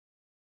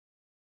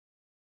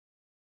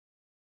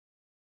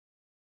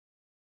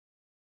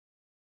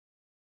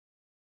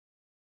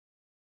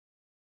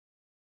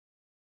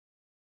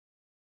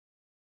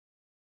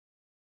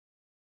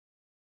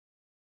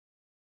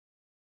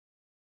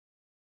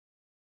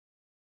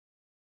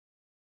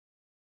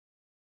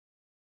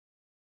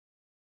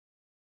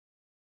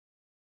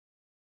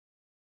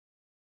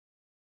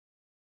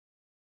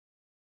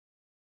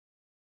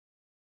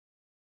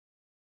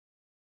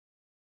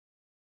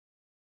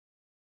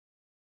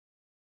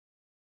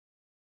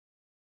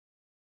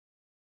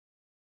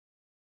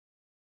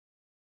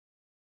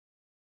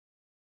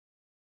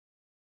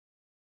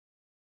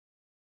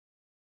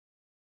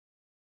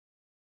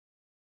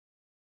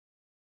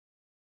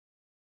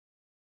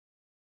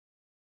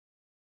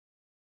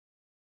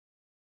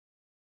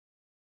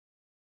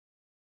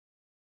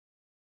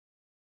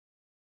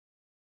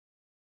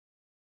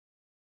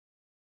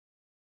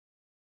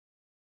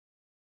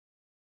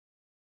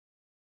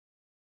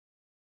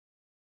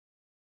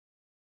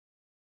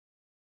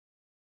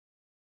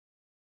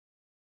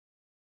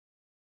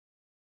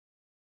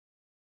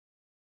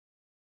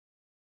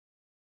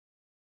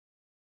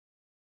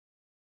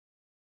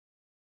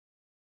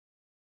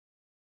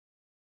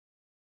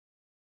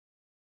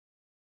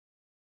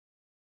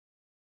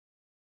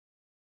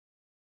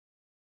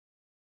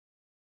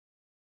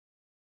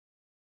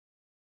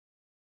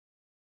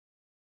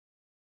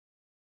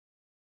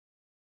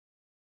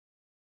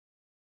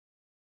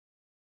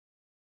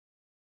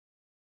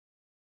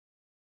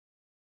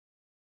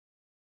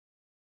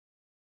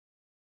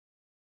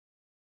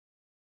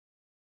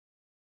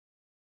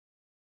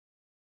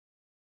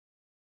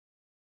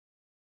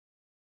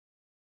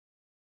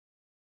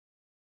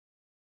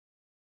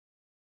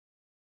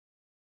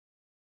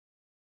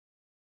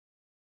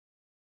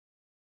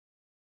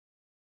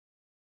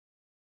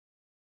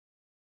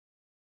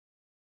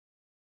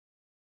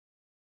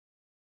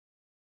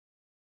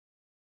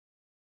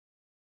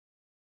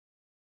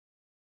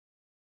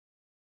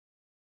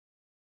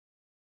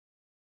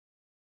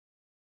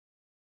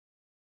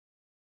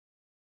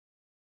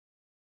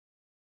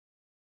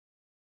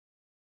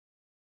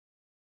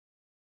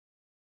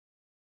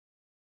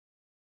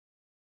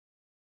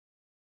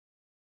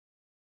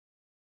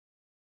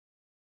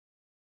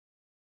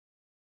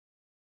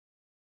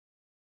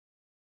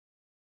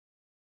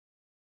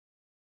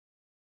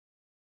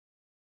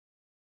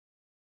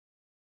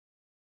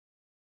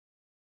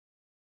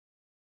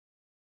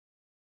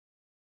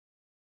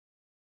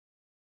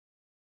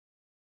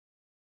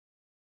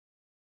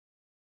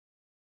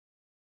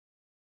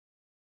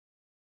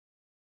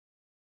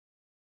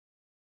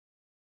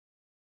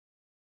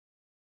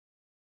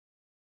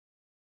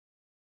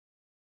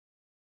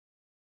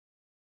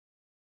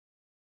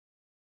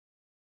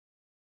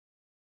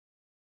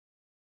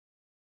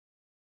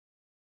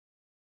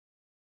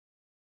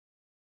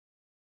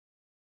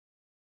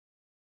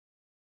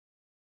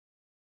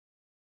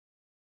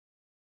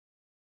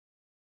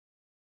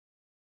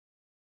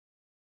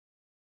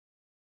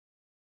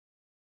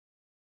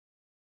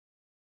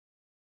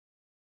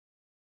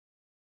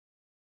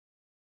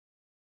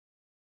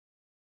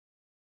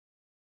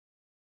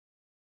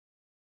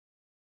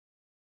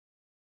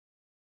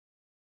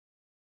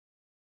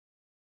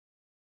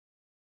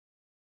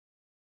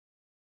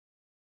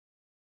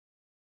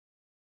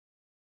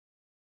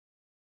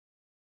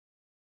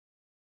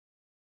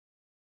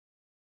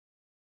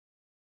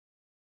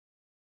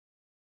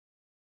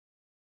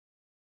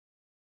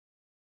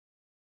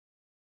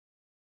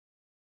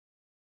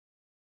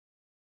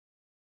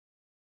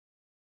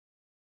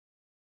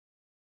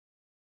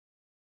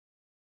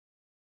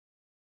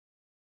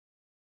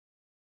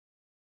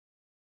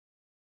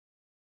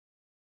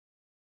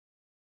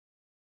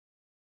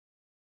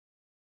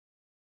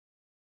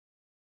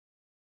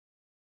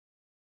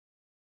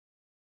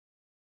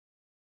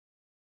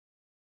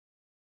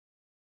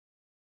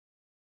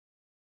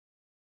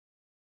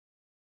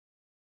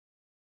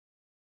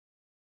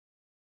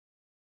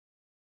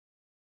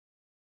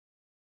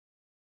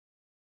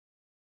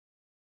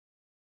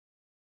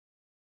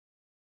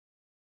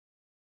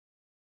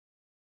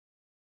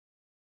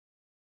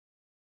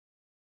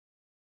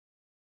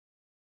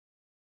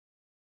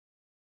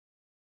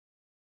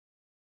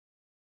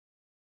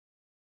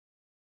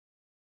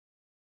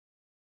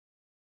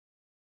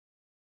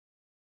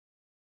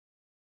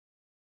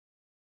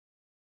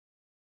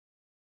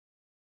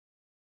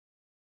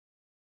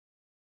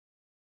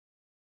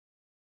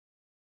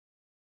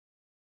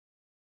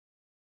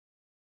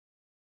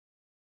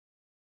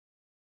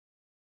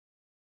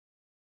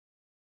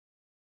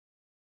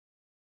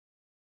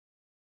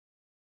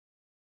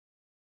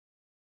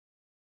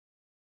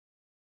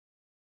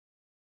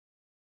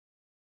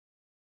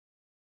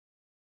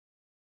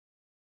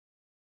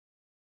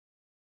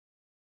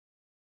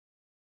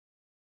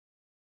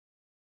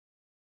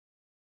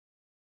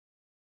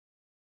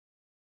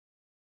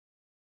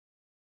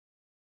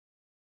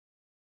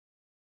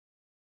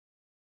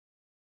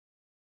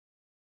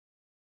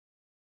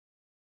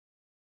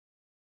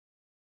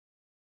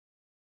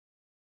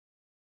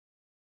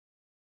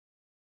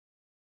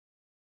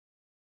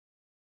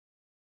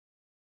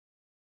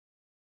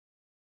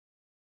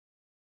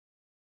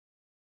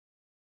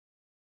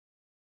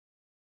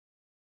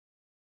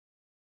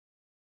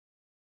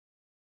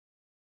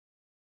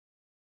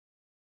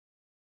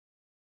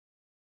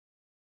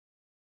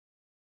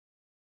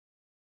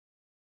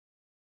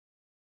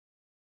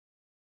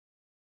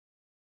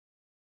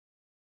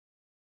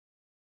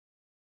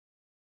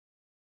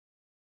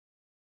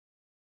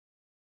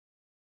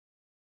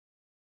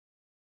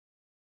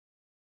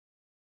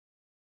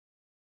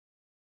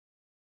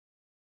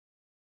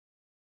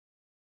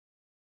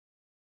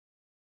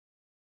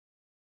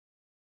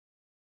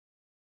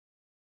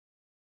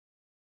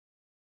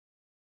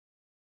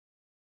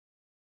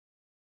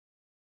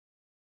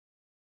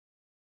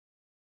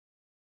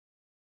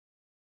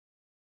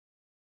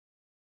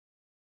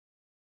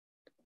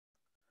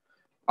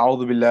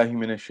أعوذ بالله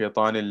من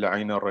الشيطان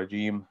اللعين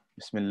الرجيم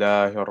بسم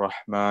الله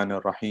الرحمن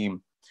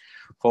الرحيم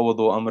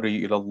فوضوا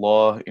أمري إلى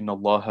الله إن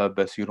الله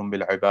بصير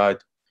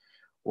بالعباد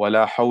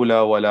ولا حول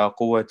ولا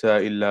قوة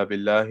إلا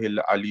بالله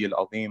العلي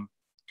العظيم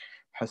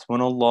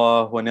حسبنا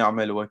الله ونعم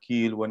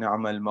الوكيل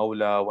ونعم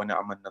المولى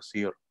ونعم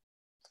النصير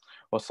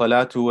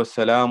والصلاة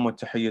والسلام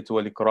والتحية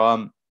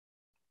والإكرام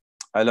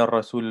على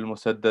الرسول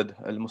المسدد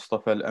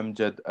المصطفى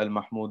الأمجد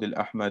المحمود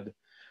الأحمد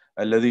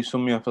الذي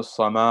سمي في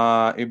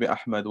السماء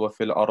بأحمد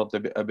وفي الأرض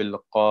بأبي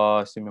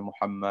القاسم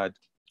محمد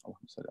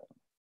اللهم صل على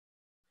محمد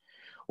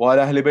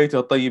وعلى أهل بيته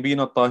الطيبين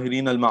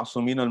الطاهرين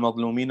المعصومين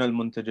المظلومين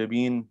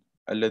المنتجبين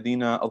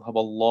الذين أذهب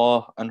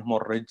الله عنهم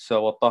الرجس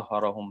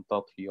وطهرهم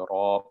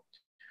تطهيرا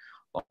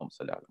اللهم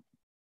صل على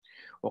محمد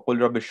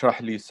وقل رب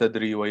اشرح لي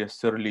صدري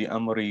ويسر لي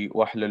أمري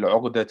واحلل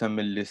عقدة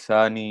من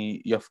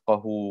لساني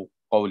يفقه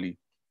قولي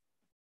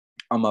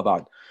أما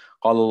بعد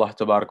قال الله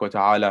تبارك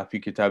وتعالى في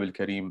كتاب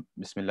الكريم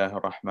بسم الله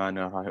الرحمن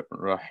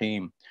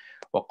الرحيم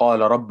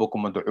وقال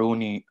ربكم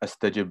ادعوني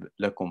أستجب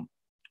لكم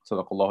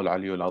صدق الله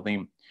العلي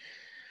العظيم.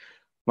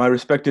 My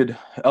respected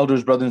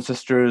elders, brothers and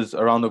sisters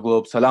around the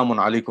globe, Salamun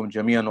alaikum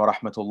jami'an wa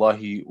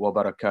rahmatullahi wa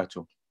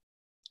barakatuh.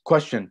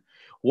 Question: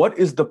 what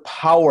is the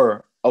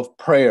power of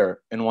prayer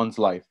in one's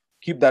life?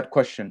 Keep that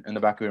question in the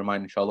back of your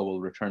mind, inshallah,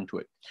 we'll return to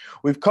it.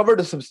 We've covered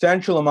a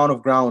substantial amount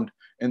of ground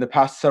in the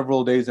past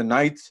several days and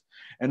nights,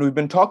 and we've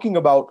been talking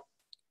about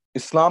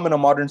Islam in a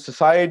modern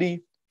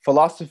society,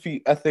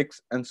 philosophy,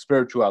 ethics, and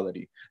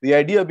spirituality. The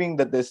idea being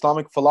that the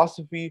Islamic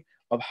philosophy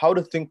of how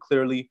to think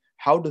clearly,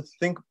 how to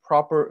think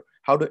proper,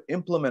 how to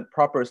implement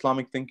proper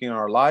Islamic thinking in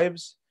our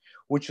lives,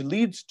 which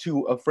leads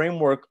to a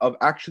framework of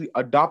actually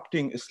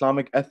adopting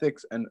Islamic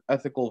ethics and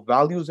ethical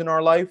values in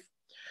our life,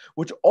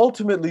 which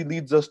ultimately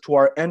leads us to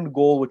our end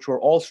goal, which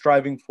we're all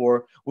striving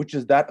for, which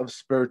is that of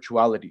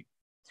spirituality.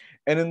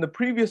 And in the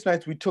previous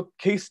nights, we took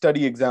case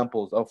study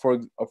examples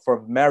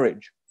for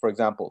marriage, for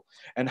example,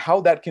 and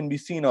how that can be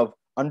seen of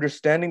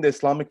understanding the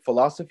Islamic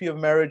philosophy of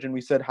marriage. And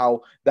we said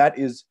how that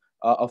is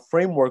a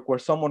framework where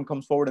someone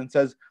comes forward and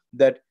says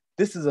that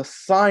this is a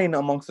sign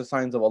amongst the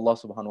signs of Allah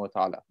subhanahu wa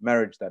ta'ala,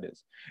 marriage that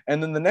is.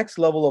 And then the next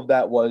level of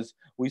that was,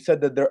 we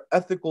said that there are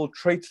ethical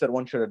traits that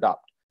one should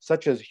adopt,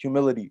 such as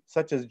humility,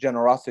 such as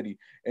generosity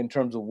in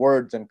terms of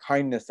words and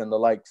kindness and the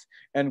likes,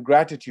 and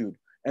gratitude.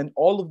 And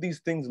all of these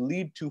things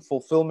lead to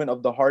fulfillment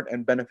of the heart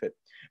and benefit.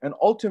 And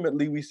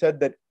ultimately, we said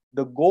that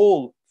the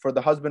goal for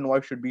the husband and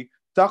wife should be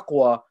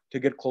taqwa, to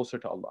get closer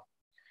to Allah.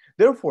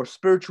 Therefore,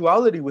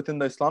 spirituality within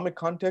the Islamic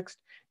context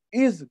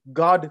is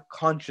God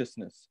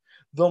consciousness.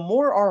 The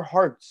more our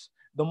hearts,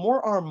 the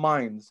more our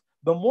minds,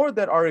 the more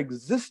that our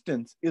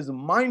existence is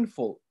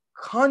mindful,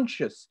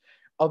 conscious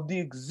of the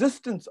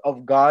existence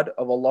of God,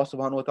 of Allah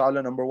subhanahu wa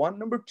ta'ala, number one.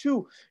 Number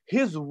two,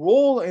 His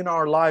role in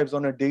our lives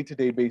on a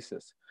day-to-day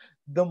basis,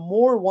 the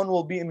more one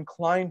will be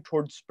inclined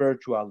towards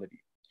spirituality.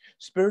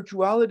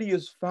 Spirituality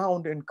is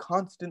found in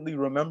constantly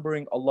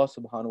remembering Allah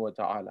subhanahu wa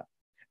ta'ala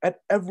at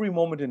every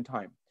moment in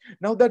time.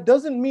 Now, that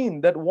doesn't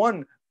mean that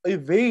one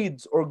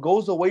evades or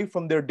goes away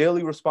from their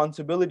daily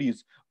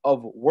responsibilities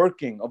of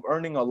working, of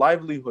earning a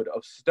livelihood,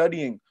 of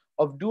studying,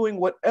 of doing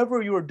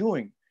whatever you are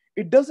doing.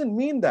 It doesn't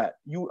mean that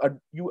you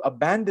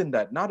abandon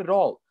that, not at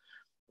all.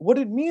 What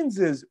it means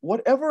is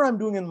whatever I'm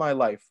doing in my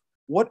life,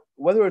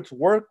 whether it's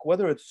work,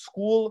 whether it's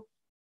school,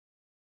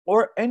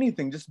 or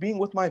anything, just being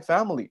with my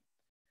family,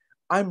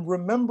 I'm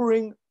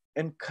remembering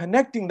and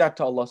connecting that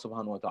to Allah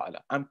subhanahu wa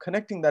ta'ala. I'm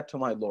connecting that to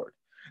my Lord.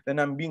 Then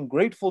I'm being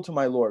grateful to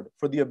my Lord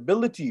for the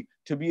ability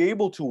to be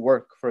able to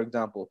work, for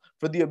example,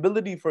 for the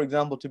ability, for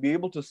example, to be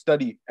able to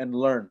study and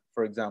learn,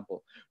 for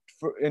example,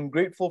 and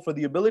grateful for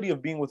the ability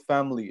of being with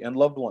family and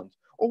loved ones,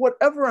 or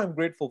whatever I'm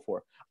grateful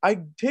for. I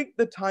take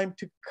the time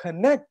to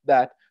connect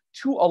that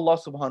to Allah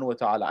subhanahu wa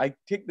ta'ala. I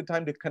take the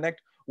time to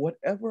connect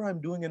whatever I'm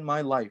doing in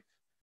my life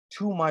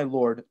to my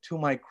Lord, to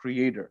my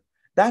Creator.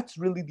 That's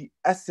really the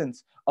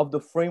essence of the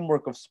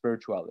framework of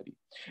spirituality.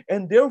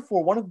 And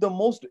therefore, one of the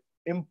most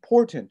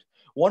important,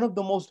 one of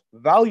the most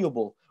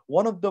valuable,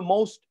 one of the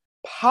most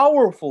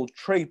powerful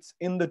traits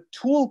in the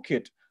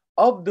toolkit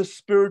of the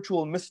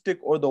spiritual mystic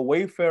or the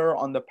wayfarer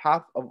on the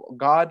path of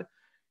God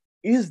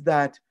is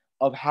that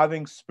of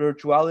having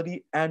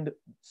spirituality and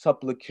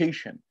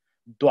supplication,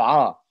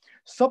 dua.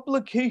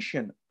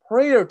 Supplication,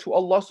 prayer to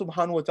Allah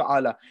subhanahu wa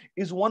ta'ala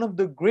is one of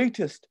the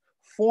greatest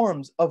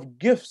forms of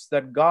gifts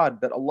that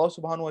Allah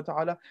subhanahu wa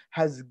ta'ala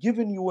has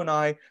given you and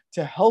I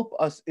to help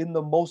us in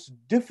the most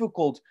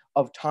difficult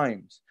of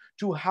times,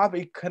 to have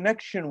a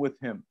connection with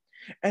Him.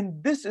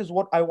 And this is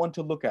what I want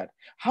to look at.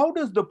 How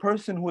does the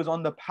person who is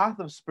on the path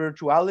of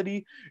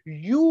spirituality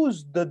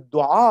use the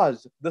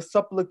du'as, the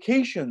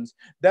supplications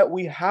that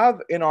we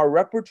have in our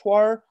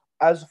repertoire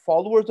as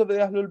followers of the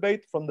Ahlul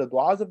Bayt, from the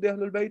du'as of the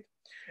Ahlul Bayt,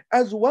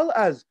 as well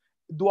as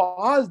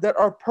du'as that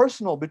are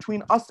personal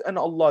between us and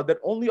Allah, that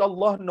only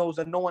Allah knows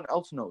and no one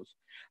else knows?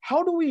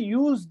 How do we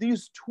use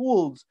these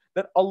tools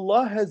that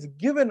Allah has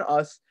given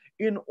us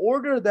in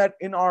order that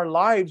in our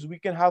lives we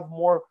can have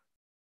more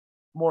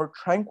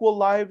tranquil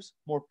lives,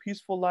 more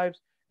peaceful lives,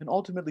 and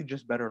ultimately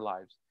just better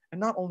lives? And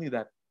not only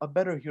that, a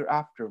better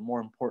hereafter,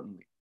 more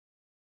importantly.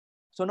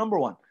 So number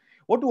one,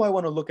 what do I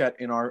want to look at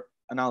in our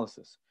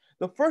analysis?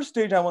 The first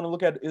stage I want to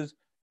look at is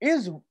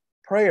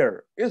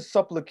prayer, is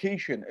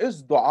supplication,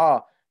 is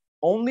dua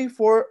only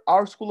for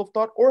our school of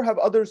thought, or have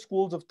other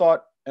schools of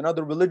thought and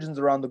other religions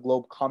around the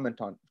globe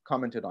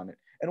commented on it?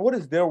 And what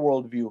is their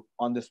worldview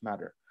on this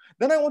matter?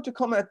 Then I want to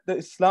come at the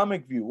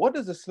Islamic view. What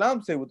does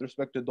Islam say with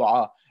respect to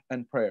dua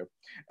and prayer?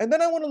 And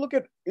then I want to look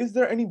at, is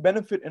there any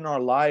benefit in our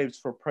lives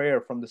for prayer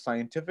from the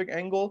scientific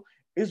angle?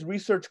 Is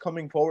research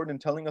coming forward and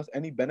telling us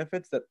any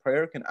benefits that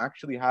prayer can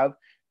actually have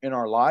in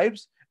our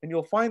lives? And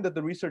you'll find that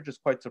the research is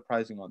quite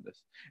surprising on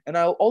this. And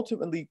I'll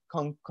ultimately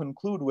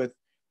conclude with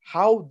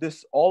how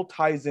this all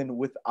ties in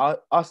with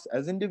us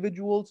as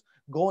individuals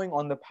going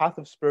on the path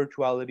of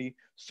spirituality,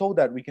 so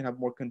that we can have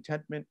more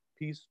contentment,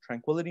 peace,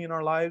 tranquility in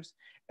our lives,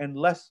 and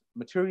less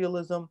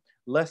materialism,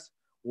 less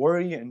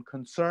worry and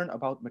concern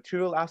about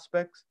material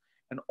aspects,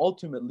 and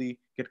ultimately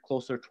get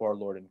closer to our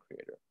Lord and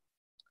Creator.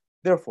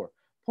 Therefore,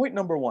 point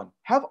number one,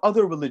 have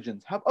other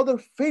religions, have other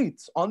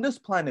faiths on this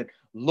planet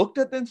looked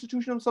at the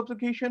institution of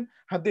supplication?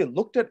 Have they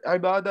looked at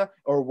ibadah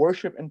or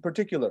worship in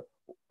particular?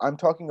 I'm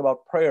talking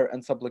about prayer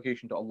and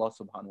supplication to Allah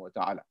subhanahu wa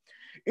ta'ala.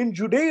 In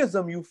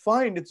Judaism, you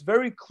find it's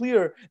very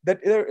clear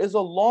that there is a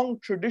long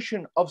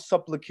tradition of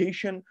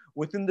supplication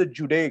within the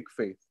Judaic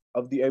faith,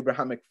 of the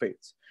Abrahamic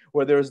faiths,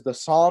 where there's the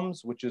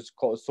Psalms, which is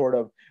called sort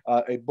of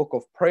a book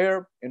of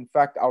prayer. In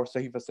fact, our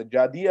Sahifa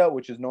Sajjadiyah,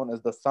 which is known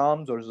as the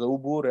Psalms or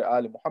Zabur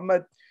al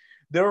Muhammad.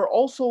 There are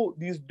also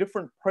these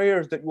different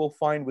prayers that you will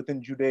find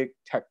within Judaic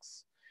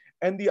texts.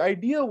 And the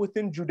idea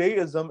within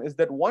Judaism is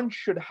that one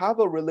should have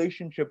a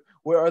relationship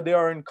where they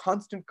are in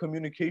constant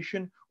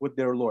communication with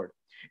their Lord.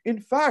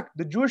 In fact,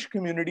 the Jewish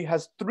community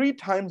has 3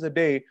 times a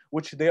day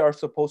which they are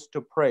supposed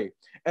to pray.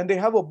 And they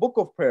have a book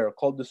of prayer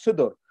called the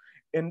Siddur.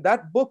 In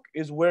that book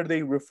is where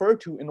they refer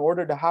to in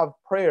order to have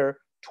prayer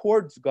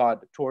towards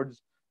God,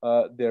 towards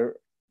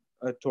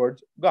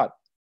God.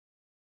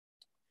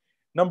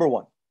 Number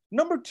one.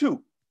 Number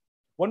two,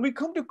 when we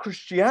come to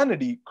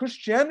Christianity,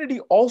 Christianity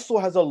also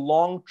has a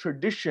long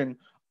tradition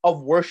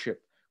of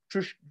worship,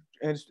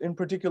 in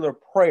particular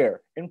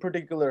prayer, in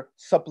particular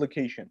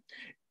supplication.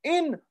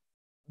 In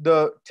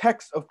the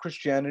text of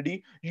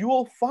Christianity, you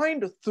will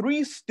find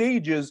 3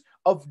 stages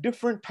of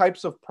different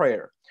types of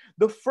prayer.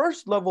 The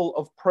first level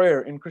of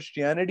prayer in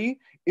Christianity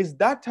is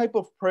that type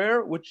of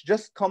prayer which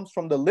just comes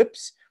from the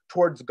lips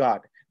towards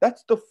God.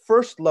 That's the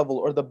first level,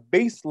 or the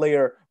base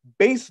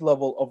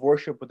level of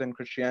worship within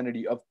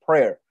Christianity, of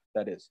prayer,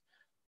 that is.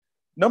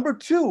 Number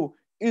 2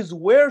 is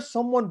where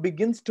someone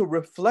begins to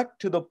reflect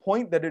to the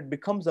point that it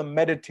becomes a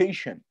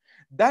meditation.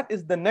 That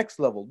is the next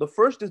level. The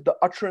first is the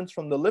utterance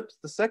from the lips.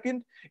 The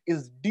second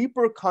is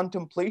deeper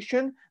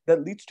contemplation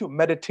that leads to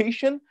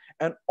meditation.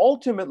 And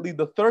ultimately,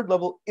 the third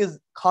level is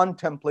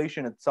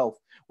contemplation itself,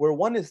 where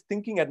one is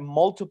thinking at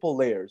multiple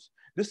layers.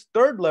 This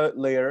third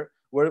layer,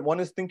 where one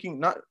is thinking,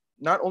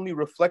 not only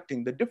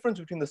reflecting, the difference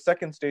between the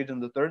second stage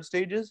and the third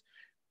stage is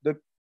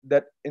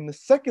that in the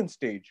second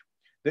stage,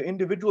 the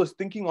individual is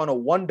thinking on a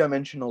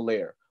one-dimensional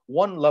layer,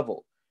 one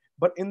level.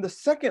 But in the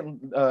second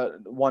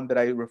one that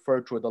I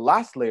referred to, the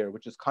last layer,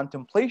 which is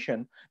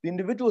contemplation, the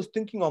individual is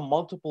thinking on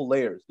multiple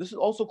layers. This is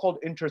also called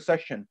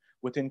intercession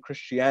within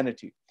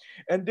Christianity.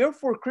 And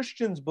therefore,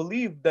 Christians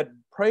believe that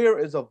prayer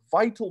is a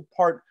vital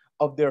part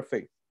of their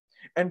faith.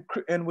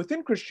 And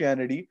within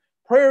Christianity,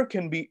 prayer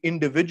can be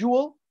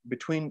individual,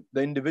 between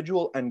the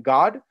individual and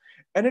God,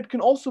 and it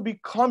can also be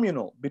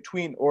communal,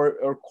 between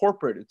or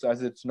corporate,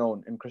 as it's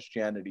known in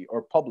Christianity,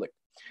 or public.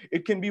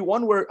 It can be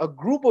one where a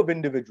group of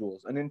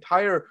individuals, an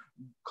entire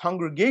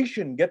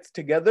congregation, gets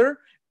together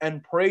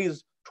and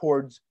prays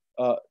towards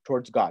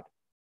God.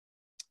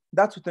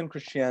 That's within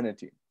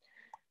Christianity.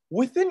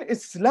 Within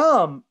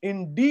Islam,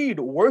 indeed,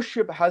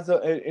 worship has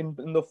in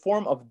the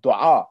form of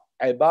dua,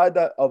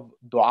 ibadah of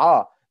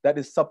dua, that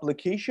is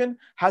supplication,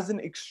 has an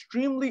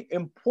extremely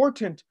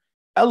important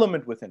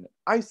element within it.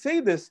 I say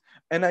this,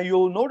 and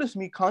you'll notice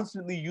me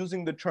constantly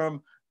using the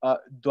term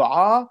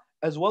dua,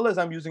 as well as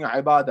I'm using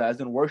ibadah, as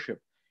in worship.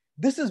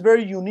 This is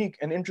very unique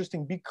and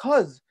interesting,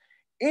 because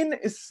in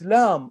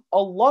Islam,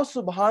 Allah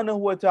subhanahu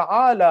wa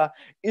ta'ala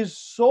is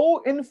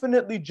so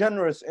infinitely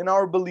generous in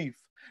our belief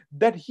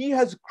that He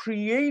has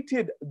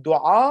created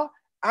dua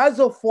as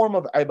a form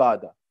of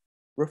ibadah.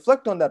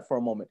 Reflect on that for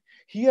a moment.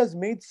 He has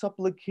made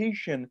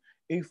supplication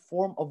a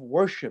form of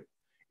worship.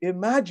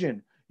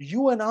 Imagine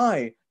you and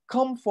I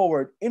come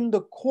forward in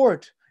the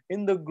court,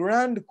 in the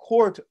grand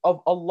court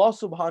of Allah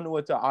subhanahu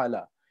wa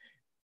ta'ala.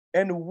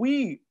 And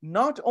we,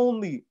 not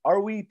only are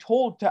we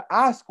told to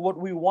ask what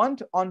we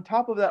want, on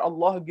top of that,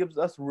 Allah gives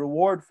us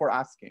reward for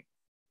asking.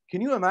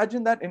 Can you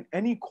imagine that in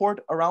any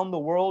court around the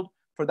world,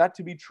 for that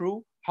to be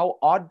true? How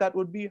odd that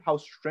would be, how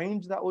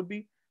strange that would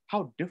be,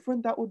 how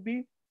different that would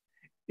be.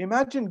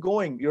 Imagine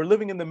you're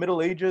living in the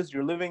Middle Ages,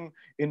 you're living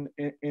in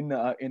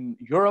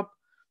Europe,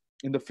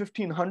 in the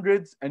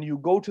 1500s, and you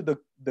go to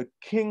the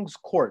king's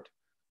court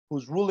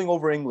who's ruling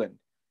over England,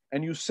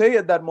 and you say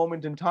at that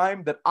moment in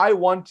time that I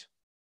want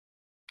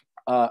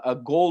a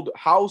gold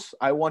house,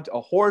 I want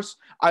a horse,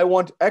 I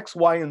want X,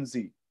 Y, and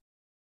Z.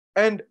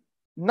 And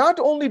not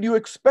only do you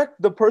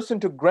expect the person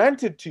to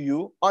grant it to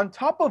you, on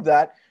top of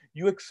that,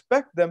 you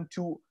expect them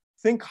to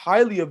think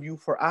highly of you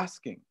for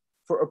asking,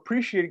 for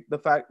appreciating the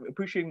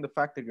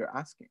fact that you're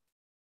asking.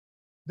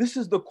 This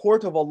is the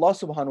court of Allah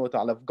subhanahu wa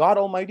ta'ala, of God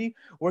Almighty,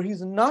 where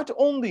He's not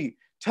only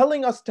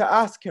telling us to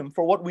ask Him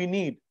for what we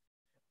need,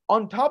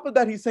 on top of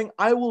that, He's saying,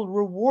 I will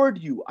reward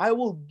you, I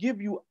will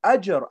give you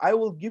ajr, I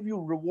will give you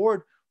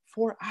reward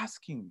for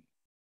asking me.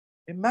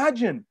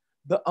 Imagine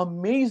the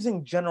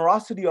amazing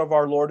generosity of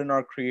our Lord and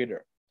our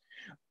Creator.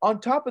 On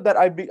top of that,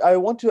 I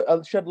want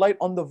to shed light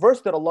on the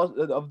verse that Allah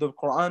of the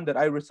Quran that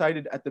I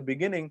recited at the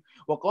beginning.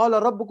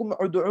 وَقَالَ رَبُّكُمْ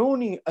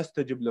أُدْعُونِي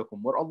أَسْتَجِبْ لَكُمْ.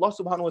 Where Allah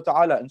subhanahu wa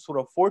ta'ala in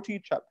Surah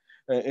 40,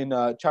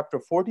 chapter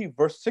 40,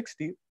 verse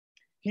 60,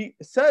 He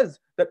says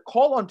that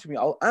call unto me,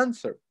 I'll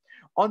answer.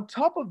 On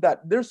top of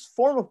that, there's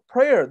form of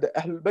prayer that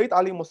Ahlul Bayt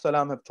alayhimus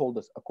salam have told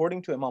us.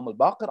 According to Imam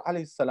Al-Baqir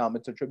alayhi salam,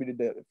 it's attributed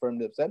to him,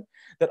 they've said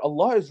that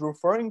Allah is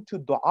referring to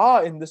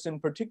dua in this in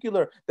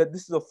particular, that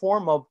this is a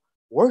form of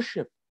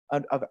worship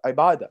and of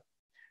ibadah.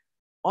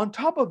 On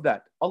top of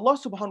that, Allah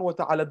subhanahu wa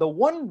ta'ala, the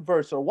one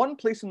verse or one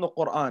place in the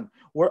Quran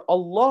where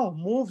Allah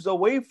moves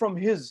away from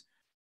His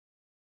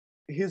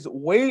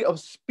way of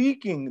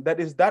speaking, that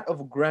is that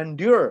of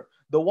grandeur,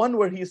 the one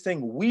where He is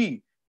saying,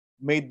 we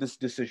made this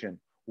decision,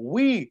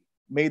 we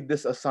made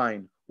this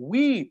assign,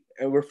 we,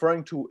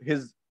 referring to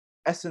His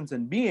essence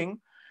and being.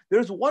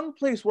 There's one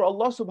place where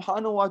Allah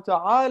subhanahu wa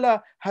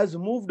ta'ala has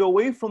moved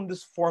away from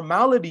this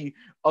formality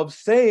of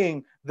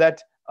saying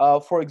that,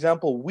 for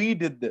example, we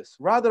did this.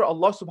 Rather,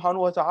 Allah subhanahu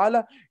wa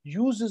ta'ala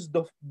uses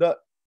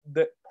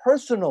the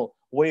personal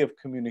way of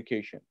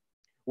communication.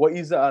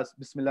 وَإِذَا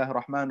بسم الله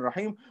الرحمن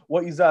الرحيم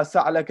وَإِذَا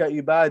سَأَلَكَ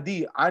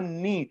عِبَادِي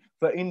عَنِّي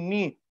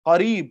فَإِنِّي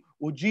قَرِيبٌ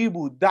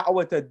أُجِيبُ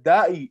دَعْوَةَ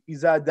الدَّاعِ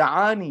إِذَا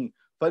دَعَانِي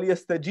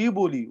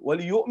فَلْيَسْتَجِيبُوا لِي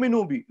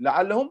وَلْيُؤْمِنُوا بِي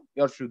لَعَلَّهُمْ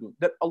يَرْشُدُونَ.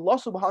 That Allah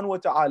subhanahu wa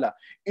ta'ala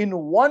in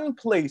one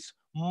place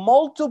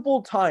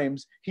multiple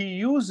times He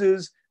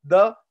uses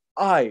the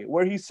I,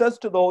 where He says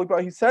to the Holy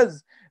Prophet, He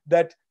says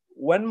that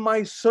when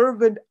my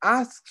servant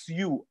asks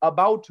you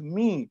about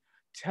me,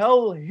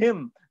 tell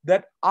him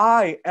that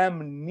I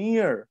am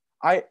near.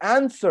 I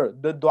answer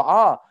the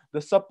dua,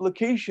 the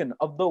supplication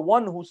of the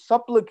one who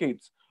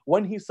supplicates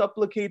when he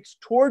supplicates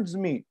towards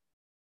me.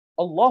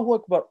 Allahu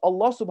Akbar.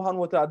 Allah subhanahu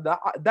wa ta'ala,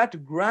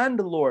 that grand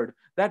Lord,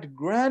 that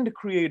grand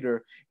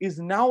Creator is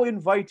now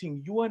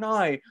inviting you and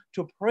I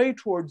to pray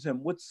towards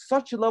Him with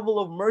such a level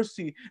of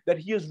mercy that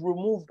He has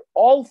removed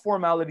all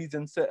formalities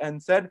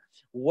and said,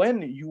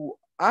 when you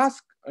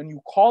ask and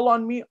you call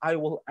on me, I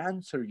will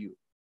answer you.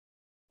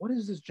 What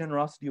is this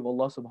generosity of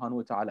Allah subhanahu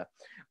wa ta'ala?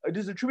 It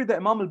is attributed that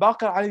Imam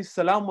Al-Baqir alayhi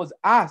salam was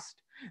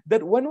asked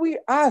that when we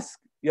ask,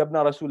 Ya ibn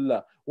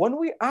Rasulullah, when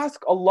we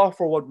ask Allah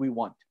for what we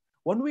want,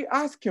 when we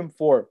ask Him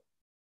for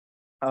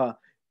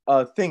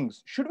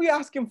things, should we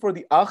ask Him for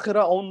the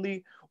akhirah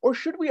only, or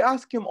should we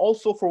ask Him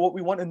also for what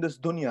we want in this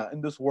dunya,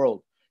 in this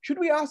world? Should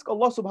we ask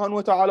Allah subhanahu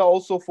wa ta'ala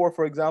also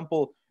for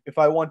example, if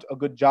I want a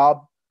good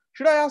job?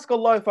 Should I ask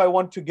Allah if I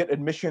want to get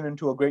admission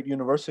into a great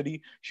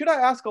university? Should I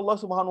ask Allah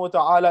subhanahu wa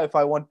ta'ala if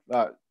I want,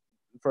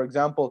 for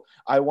example,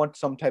 I want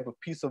some type of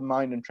peace of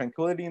mind and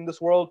tranquility in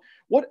this world?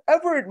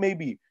 Whatever it may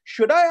be,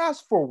 should I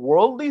ask for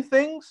worldly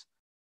things,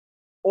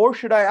 or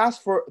should I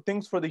ask for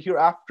things for the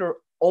hereafter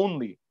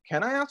only?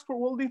 Can I ask for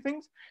worldly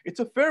things?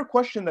 It's a fair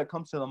question that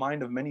comes to the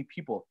mind of many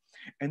people.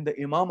 And the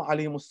Imam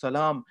alayhi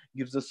salam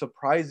gives a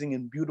surprising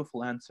and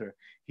beautiful answer.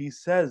 He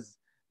says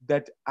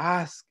that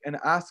ask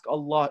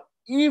Allah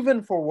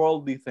even for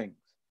worldly things,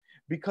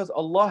 because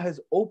Allah has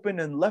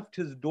opened and left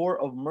His door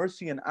of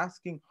mercy and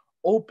asking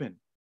open.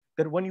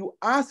 That when you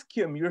ask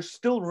Him, you're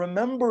still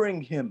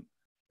remembering Him.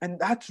 And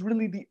that's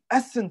really the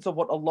essence of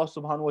what Allah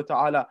subhanahu wa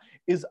ta'ala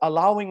is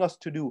allowing us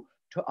to do,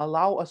 to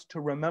allow us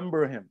to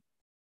remember Him.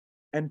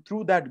 And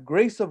through that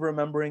grace of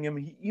remembering Him,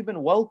 He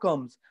even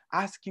welcomes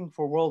asking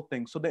for world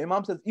things. So the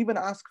Imam says, even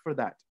ask for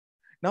that.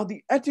 Now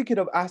the etiquette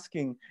of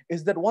asking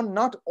is that one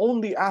not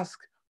only ask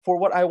for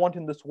what I want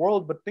in this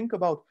world, but think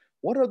about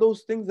what are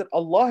those things that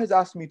Allah has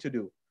asked me to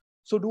do.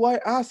 So do I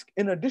ask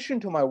in addition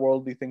to my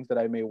worldly things that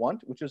I may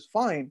want, which is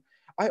fine,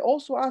 I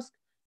also ask,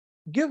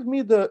 give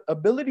me the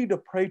ability to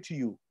pray to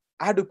you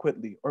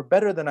adequately or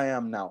better than I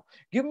am now.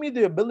 Give me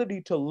the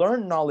ability to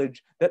learn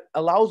knowledge that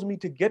allows me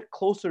to get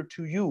closer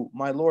to you,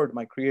 my Lord,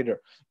 my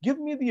Creator. Give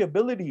me the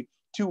ability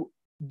to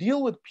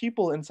deal with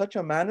people in such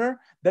a manner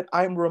that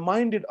I'm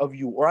reminded of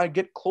you, or I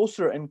get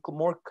closer and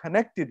more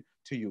connected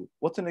to you.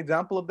 What's an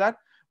example of that?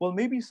 Well,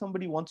 maybe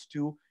somebody wants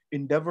to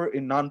endeavor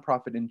in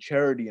nonprofit, in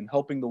charity, and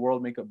helping the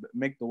world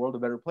make the world a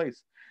better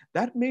place.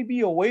 That may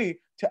be a way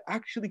to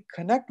actually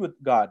connect with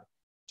God,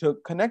 to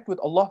connect with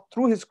Allah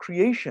through His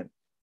creation.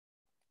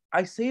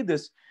 I say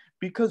this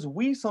because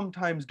we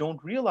sometimes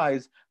don't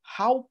realize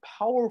how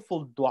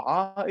powerful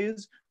dua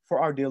is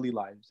for our daily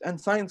lives. And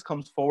science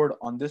comes forward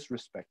on this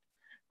respect.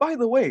 By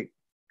the way,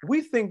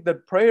 we think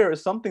that prayer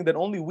is something that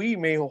only we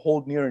may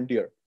hold near and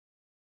dear.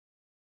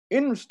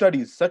 In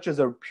studies such as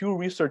a Pew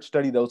Research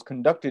study that was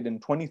conducted in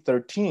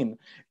 2013,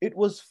 it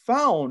was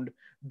found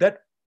that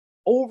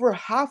over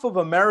half of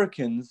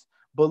Americans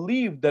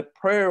believed that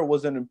prayer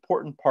was an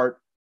important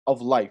part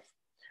of life.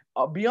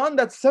 Beyond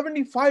that,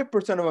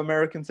 75% of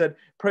Americans said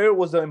prayer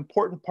was an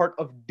important part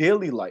of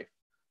daily life.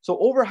 So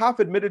over half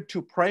admitted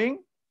to praying.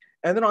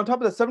 And then on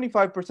top of that,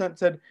 75%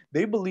 said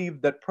they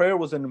believed that prayer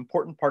was an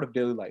important part of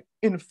daily life.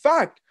 In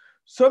fact,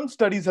 some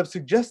studies have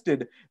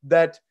suggested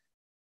that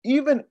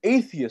even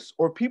atheists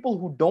or people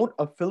who don't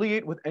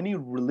affiliate with any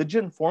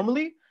religion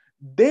formally,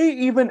 they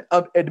even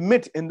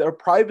admit in their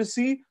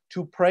privacy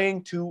to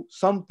praying to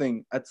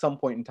something at some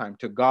point in time,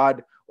 to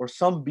God or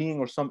some being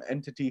or some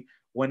entity,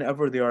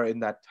 whenever they are in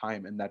that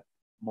time, in that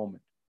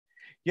moment.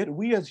 Yet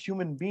we as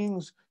human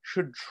beings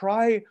should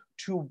try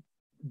to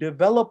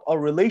develop a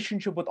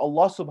relationship with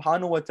Allah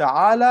subhanahu wa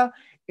ta'ala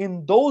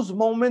in those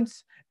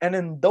moments and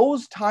in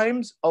those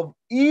times of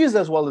ease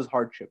as well as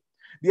hardship.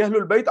 The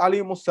Ahlul Bayt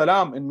alayhimus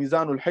salam in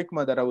Mizanul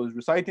Hikmah that I was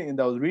reciting and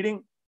that I was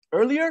reading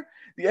earlier,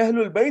 the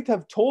Ahlul Bayt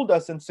have told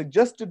us and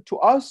suggested to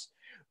us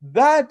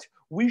that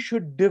we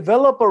should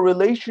develop a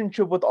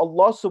relationship with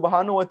Allah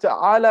subhanahu wa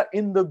ta'ala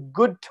in the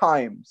good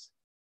times,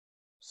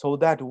 so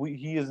that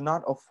He is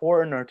not a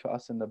foreigner to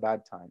us in the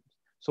bad times.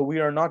 So we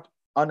are not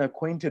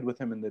unacquainted with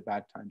Him in the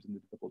bad times, in the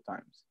difficult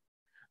times.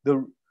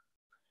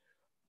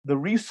 The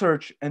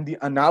research and the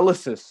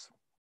analysis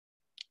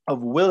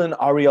of Will and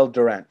Ariel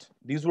Durant.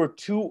 These were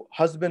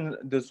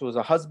this was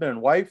a husband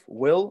and wife,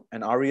 Will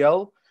and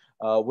Ariel.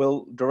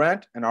 Will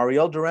Durant and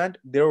Ariel Durant.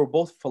 They were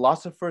both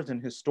philosophers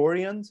and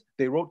historians.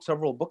 They wrote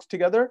several books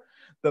together.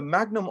 The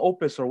magnum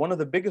opus, or one of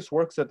the biggest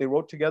works that they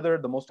wrote together,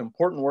 the most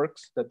important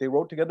works that they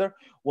wrote together,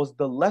 was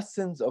The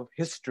Lessons of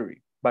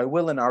History by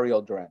Will and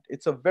Ariel Durant.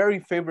 It's a very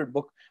favorite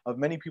book of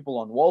many people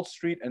on Wall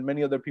Street and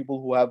many other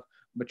people who have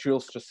material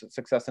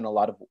success in a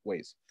lot of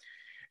ways.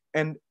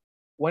 And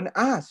when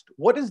asked,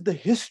 what is the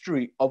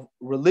history of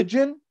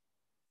religion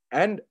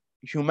and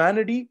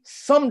humanity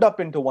summed up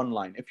into one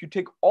line? If you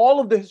take all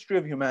of the history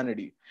of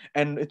humanity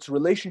and its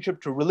relationship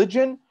to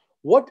religion,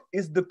 what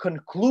is the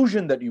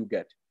conclusion that you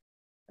get?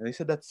 And they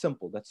said, that's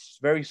simple. That's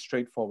very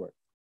straightforward.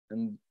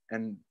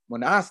 And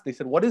when asked, they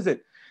said, what is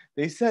it?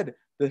 They said,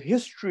 the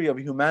history of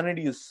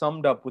humanity is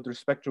summed up with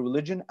respect to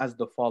religion as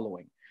the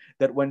following: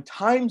 that when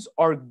times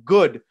are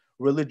good,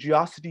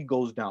 religiosity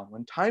goes down.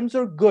 When times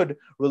are good,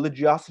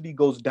 religiosity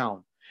goes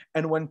down.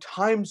 And when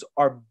times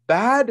are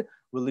bad,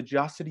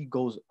 religiosity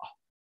goes up.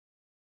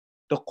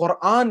 The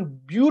Quran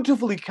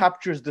beautifully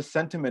captures this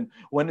sentiment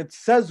when it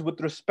says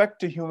with respect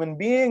to human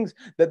beings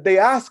that they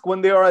ask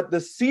when they are at the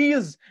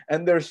seas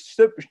and their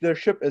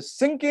ship is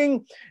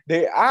sinking,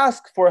 they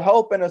ask for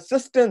help and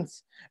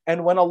assistance.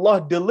 And when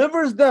Allah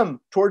delivers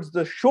them towards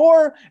the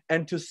shore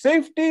and to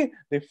safety,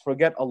 they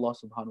forget Allah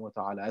subhanahu wa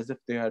ta'ala as if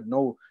they had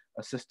no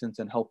assistance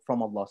and help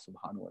from Allah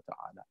subhanahu wa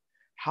ta'ala.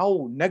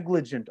 How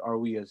negligent are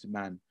we as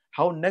man?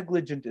 How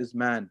negligent is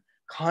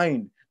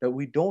mankind that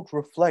we don't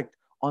reflect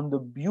on the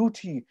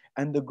beauty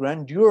and the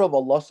grandeur of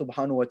Allah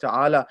subhanahu wa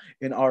ta'ala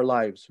in our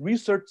lives.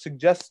 Research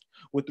suggests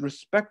with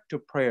respect to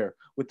prayer,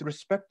 with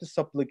respect to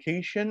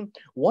supplication,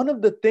 one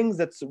of the things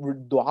that's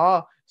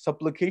dua,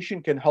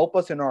 supplication can help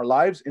us in our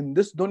lives in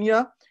this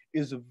dunya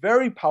is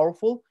very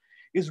powerful,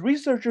 is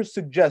researchers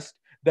suggest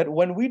that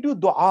when we do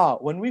dua,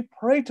 when we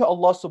pray to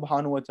Allah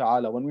subhanahu wa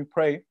ta'ala, when we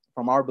pray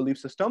from our belief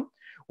system,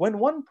 when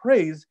one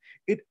prays,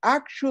 it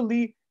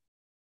actually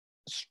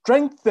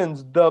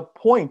strengthens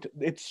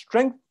it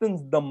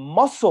strengthens the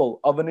muscle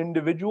of an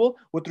individual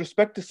with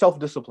respect to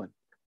self-discipline.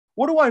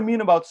 What do I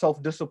mean about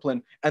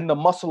self-discipline and the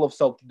muscle of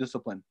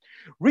self-discipline?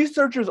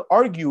 Researchers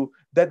argue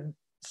that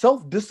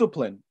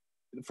self-discipline,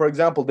 for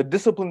example, the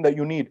discipline that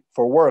you need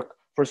for work,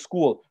 for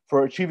school,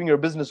 for achieving your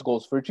business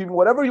goals, for achieving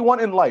whatever you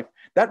want in life,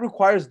 that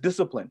requires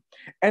discipline.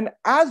 And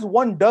as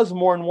one does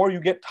more and more,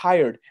 you get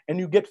tired and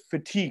you get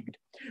fatigued.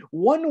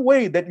 One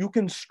way that you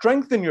can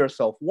strengthen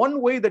yourself,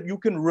 one way that you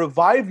can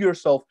revive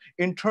yourself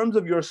in terms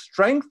of your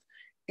strength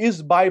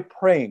is by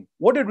praying.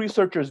 What did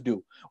researchers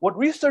do? What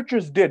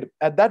researchers did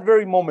at that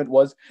very moment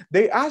was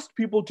they asked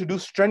people to do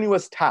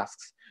strenuous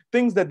tasks,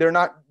 things that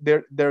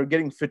they're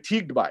getting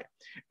fatigued by.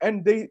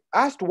 And they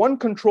asked one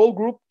control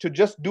group to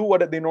just do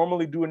what they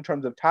normally do in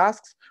terms of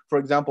tasks, for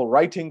example,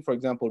 writing, for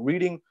example,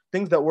 reading,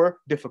 things that were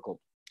difficult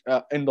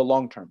in the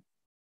long term.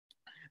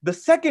 The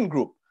second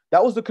group,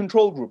 that was the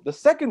control group. The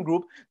second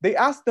group, they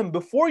asked them,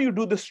 before you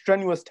do this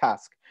strenuous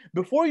task,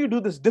 before you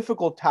do this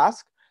difficult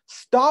task,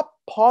 stop,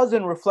 pause,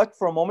 and reflect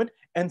for a moment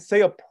and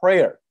say a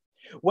prayer.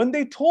 When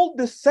they told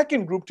this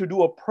second group to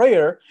do a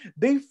prayer,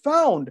 they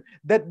found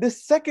that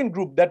this second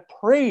group that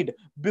prayed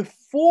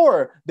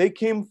before they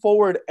came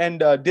forward and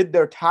did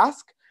their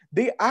task,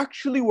 they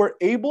actually were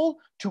able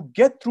to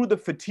get through the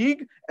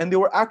fatigue and they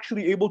were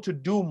actually able to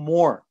do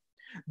more.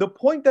 The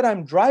point that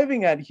I'm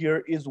driving at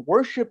here is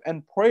worship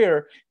and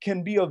prayer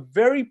can be a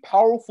very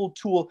powerful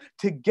tool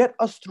to get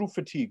us through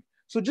fatigue.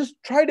 So just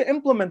try to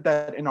implement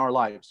that in our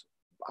lives.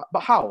 But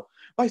how?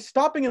 By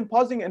stopping and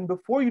pausing, and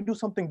before you do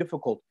something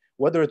difficult,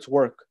 whether it's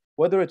work,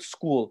 whether it's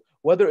school,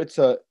 whether it's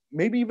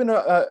maybe even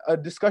a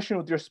discussion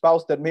with your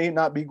spouse that may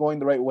not be going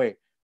the right way.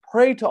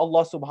 Pray to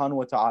Allah subhanahu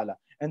wa ta'ala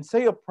and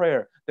say a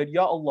prayer that,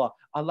 Ya Allah,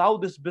 allow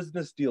this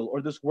business deal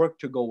or this work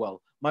to go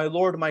well. My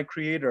Lord, my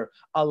Creator,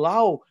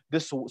 allow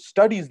this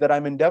studies that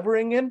I'm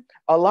endeavoring in,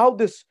 allow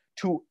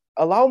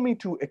me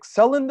to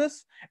excel in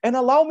this, and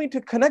allow me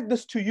to connect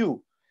this to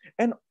you.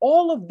 And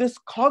all of this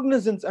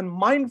cognizance and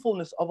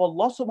mindfulness of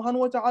Allah subhanahu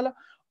wa ta'ala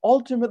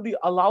ultimately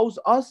allows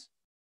us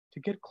to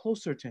get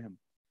closer to Him.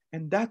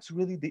 And that's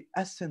really the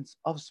essence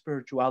of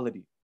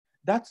spirituality.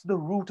 That's the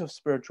root of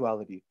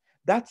spirituality.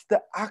 That's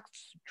the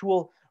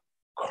actual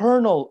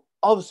kernel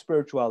of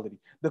spirituality,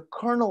 the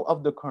kernel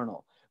of the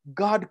kernel.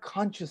 God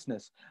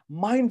consciousness,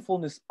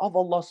 mindfulness of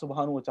Allah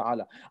subhanahu wa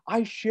ta'ala.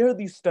 I share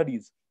these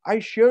studies. I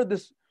share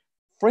this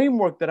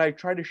framework that I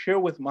try to share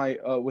with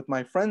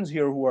my friends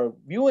here who are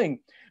viewing,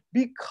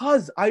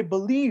 because I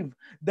believe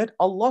that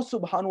Allah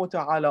subhanahu wa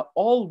ta'ala,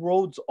 all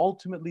roads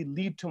ultimately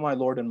lead to my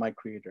Lord and my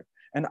Creator,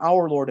 and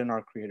our Lord and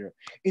our Creator.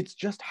 It's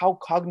just how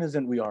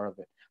cognizant we are of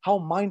it. How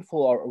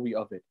mindful are we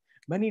of it?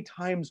 Many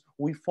times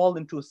we fall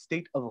into a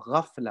state of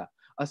ghafla,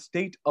 a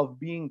state of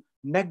being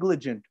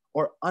negligent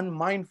or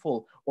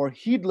unmindful or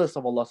heedless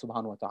of Allah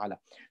subhanahu wa ta'ala.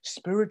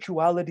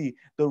 Spirituality,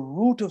 the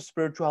root of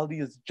spirituality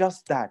is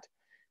just that.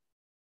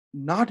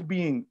 Not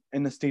being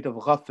in a state of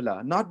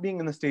ghafla, not being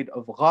in a state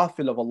of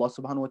ghafil of Allah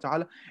subhanahu wa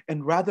ta'ala,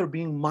 and rather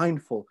being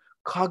mindful,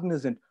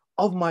 cognizant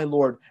of my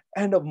Lord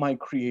and of my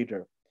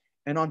Creator.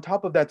 And on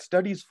top of that,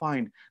 studies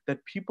find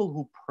that people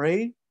who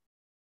pray,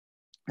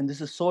 and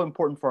this is so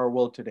important for our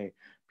world today,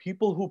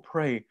 people who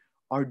pray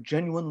are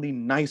genuinely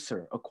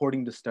nicer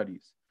according to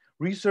studies.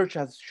 Research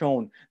has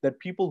shown that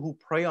people who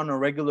pray on a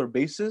regular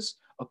basis,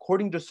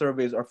 according to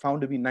surveys, are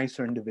found to be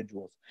nicer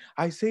individuals.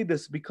 I say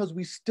this because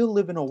we still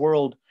live in a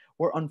world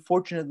where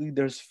unfortunately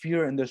there's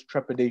fear and there's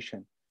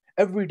trepidation.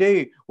 Every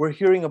day we're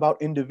hearing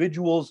about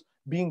individuals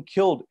being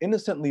killed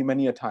innocently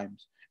many a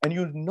times. And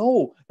you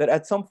know that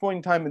at some point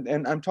in time,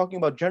 and I'm talking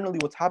about generally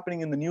what's happening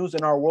in the news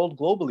in our world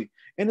globally,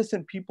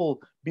 innocent people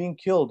being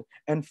killed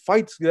and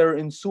fights that are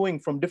ensuing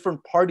from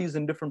different parties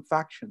and different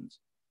factions.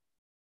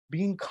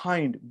 Being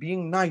kind,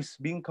 being nice,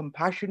 being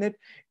compassionate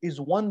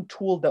is one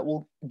tool that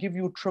will give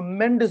you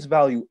tremendous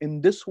value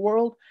in this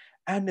world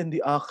and in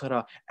the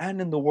akhirah and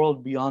in the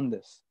world beyond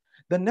this.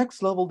 The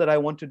next level that I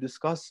want to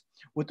discuss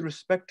with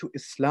respect to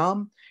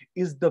Islam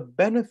is the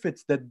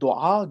benefits that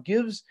dua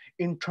gives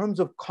in terms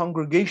of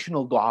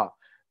congregational dua.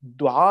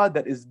 Dua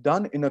that is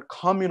done in a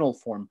communal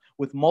form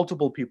with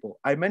multiple people.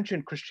 I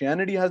mentioned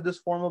Christianity has this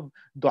form of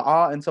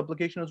dua and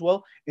supplication as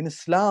well. In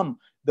Islam,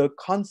 the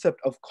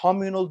concept of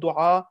communal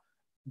dua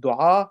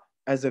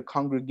as a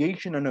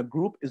congregation and a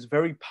group is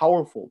very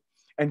powerful.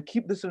 And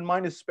keep this in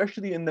mind,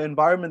 especially in the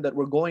environment that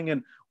we're going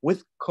in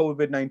with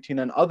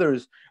COVID-19 and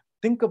others.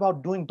 Think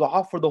about doing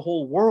dua for the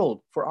whole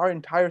world, for our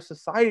entire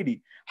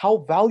society. How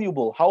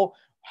valuable,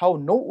 how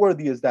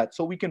noteworthy is that?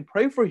 So we can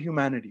pray for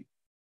humanity.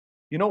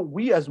 You know,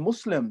 we as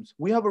Muslims,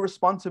 we have a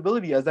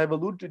responsibility, as I've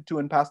alluded to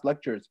in past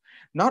lectures,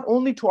 not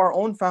only to our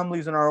own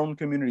families and our own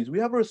communities. We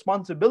have a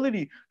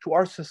responsibility to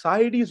our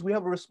societies. We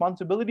have a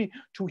responsibility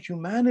to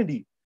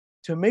humanity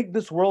to make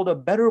this world a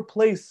better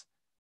place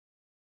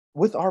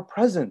with our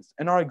presence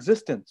and our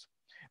existence.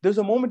 There's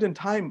a moment in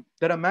time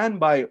that a man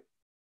by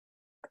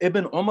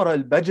Ibn Umar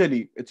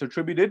al-Bajali, it's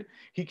attributed,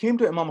 he came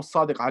to Imam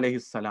al-Sadiq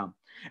alayhi salam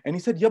and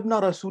he said,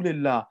 Yabna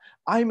Rasulillah,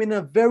 I'm in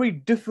a very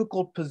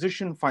difficult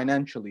position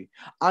financially.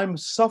 I'm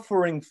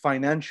suffering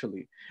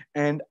financially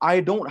and I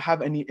don't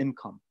have any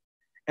income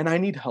and I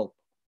need help.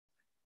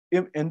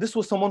 And this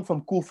was someone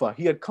from Kufa.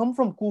 He had come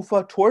from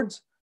Kufa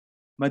towards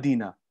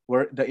Medina,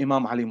 where the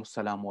Imam alayhi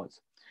salam was.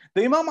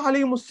 The Imam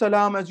alayhi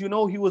salam, as you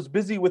know, he was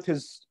busy with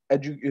his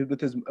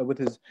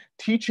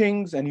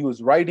teachings and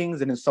his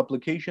writings and his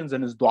supplications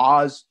and his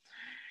du'as.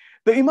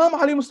 The Imam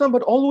alayhi salam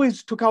but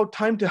always took out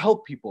time to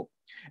help people.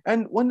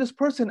 And when this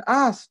person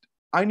asked,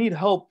 I need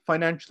help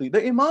financially,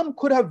 the Imam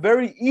could have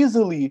very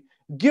easily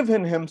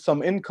given him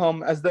some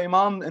income, as the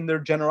Imam in their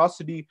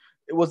generosity,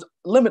 it was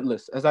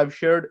limitless, as I've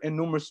shared in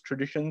numerous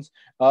traditions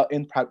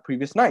in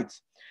previous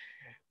nights.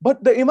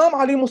 But the Imam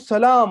alayhi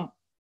salam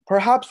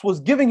perhaps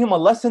was giving him a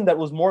lesson that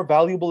was more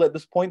valuable at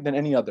this point than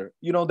any other.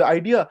 You know, the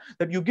idea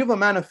that you give a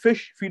man a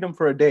fish, feed him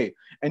for a day,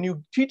 and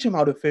you teach him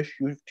how to fish,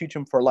 you teach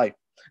him for life.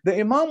 The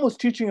Imam was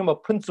teaching him a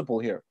principle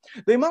here.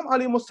 The Imam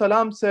alayhi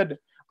salam said,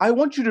 I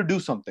want you to do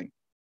something.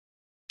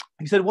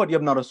 He said, what,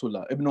 Yabna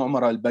Rasulullah? Ibn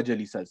Umar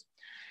al-Bajali says.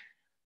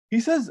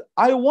 He says,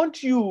 I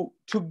want you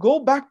to go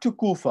back to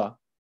Kufa.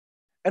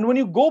 And when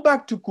you go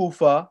back to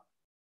Kufa,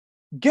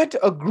 get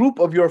a group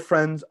of your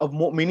friends, of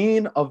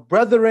mu'mineen, of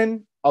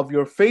brethren, of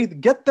your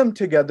faith, get them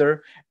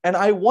together, and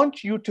I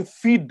want you to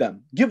feed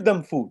them, give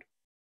them food.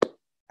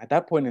 At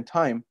that point in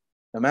time,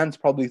 the man's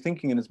probably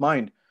thinking in his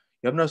mind,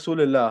 Yabna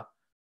Rasulullah,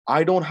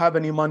 I don't have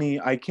any money.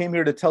 I came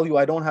here to tell you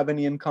I don't have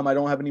any income. I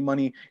don't have any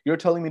money. You're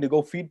telling me to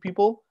go feed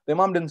people? The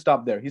Imam didn't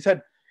stop there. He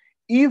said,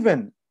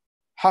 even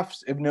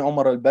Hafs ibn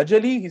Umar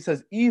al-Bajali, he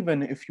says,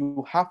 even if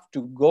you have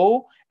to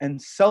go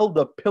and sell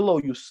the pillow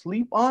you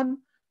sleep on,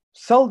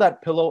 sell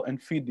that pillow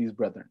and feed these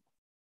brethren.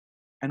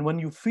 And when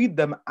you feed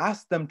them,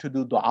 ask them to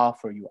do dua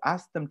for you.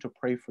 Ask them to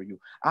pray for you.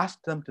 Ask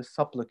them to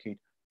supplicate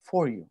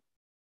for you.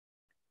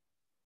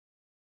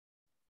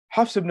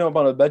 Hafs ibn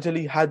Umar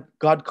al-Bajali had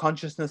God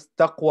consciousness,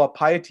 taqwa,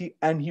 piety,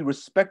 and he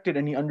respected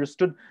and he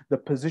understood the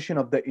position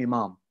of the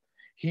Imam.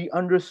 He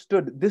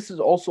understood this is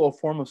also a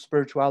form of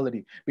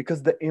spirituality,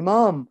 because the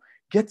Imam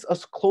gets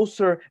us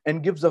closer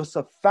and gives us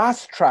a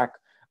fast track,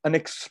 an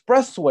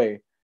expressway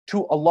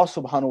to Allah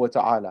subhanahu wa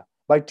ta'ala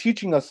by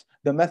teaching us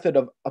the method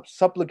of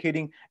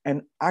supplicating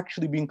and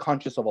actually being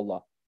conscious of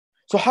Allah.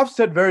 So Hafs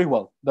said very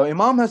well, the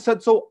Imam has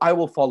said so, I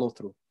will follow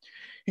through.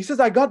 He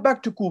says, I got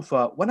back to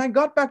Kufa. When I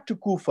got back to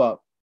Kufa,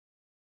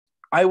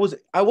 I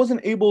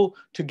wasn't able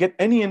to get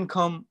any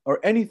income or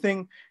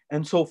anything.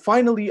 And so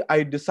finally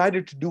I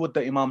decided to do what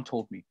the Imam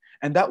told me.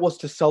 And that was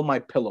to sell my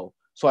pillow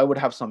so I would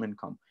have some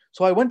income.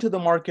 So I went to the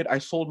market, I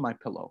sold my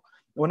pillow.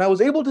 When I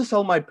was able to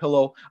sell my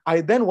pillow,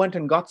 I then went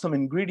and got some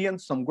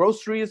ingredients, some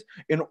groceries,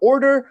 in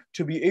order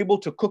to be able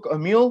to cook a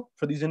meal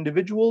for these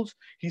individuals.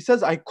 He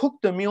says, I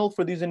cooked a meal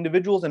for these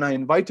individuals and I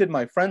invited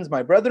my friends,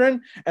 my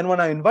brethren. And when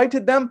I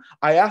invited them,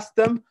 I asked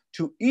them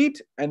to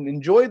eat and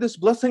enjoy this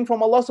blessing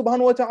from Allah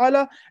subhanahu wa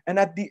ta'ala. And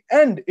at the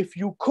end, if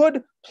you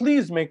could,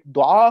 please make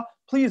dua,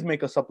 please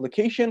make a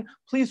supplication,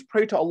 please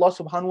pray to Allah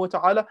subhanahu wa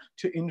ta'ala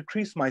to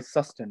increase my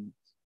sustenance.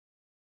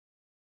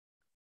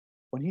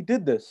 When he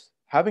did this,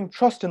 having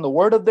trust in the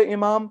word of the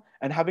Imam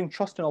and having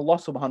trust in Allah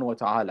subhanahu wa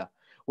ta'ala,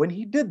 when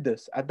he did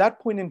this, at that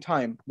point in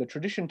time, the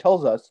tradition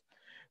tells us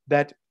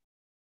that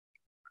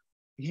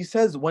he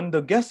says when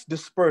the guests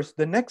dispersed,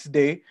 the next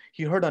day,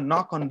 he heard a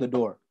knock on the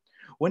door.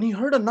 When he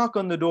heard a knock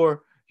on the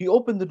door, he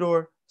opened the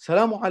door,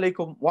 Salamu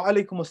alaikum, wa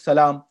alaikum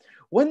assalam.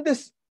 When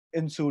this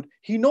ensued,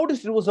 he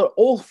noticed it was an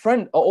old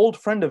friend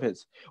of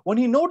his. When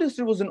he noticed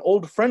it was an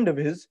old friend of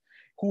his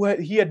who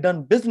he had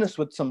done business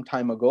with some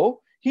time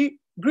ago, he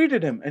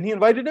greeted him and he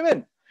invited him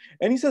in.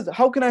 And he says,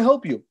 how can I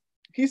help you?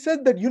 He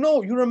said that,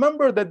 you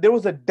remember that there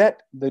was a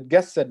debt. The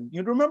guest said,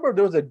 you remember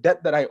there was a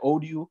debt that I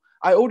owed you?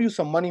 I owed you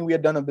some money. We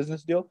had done a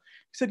business deal.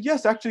 He said,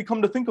 yes, actually,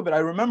 come to think of it, I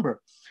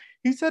remember.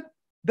 He said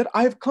that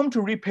I've come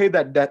to repay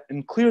that debt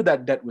and clear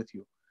that debt with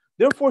you.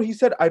 Therefore, he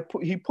said,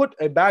 he put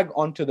a bag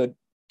onto the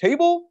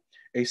table,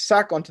 a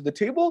sack onto the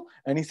table,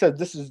 and he said,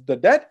 this is the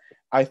debt.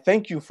 I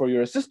thank you for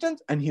your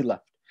assistance. And he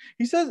left.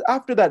 He says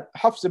after that,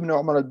 Hafs ibn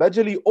Umar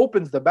al-Bajali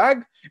opens the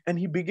bag and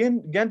he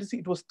began to see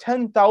it was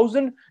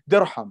 10,000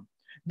 dirham.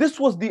 This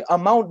was the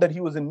amount that he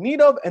was in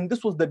need of, and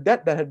this was the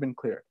debt that had been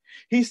cleared.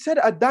 He said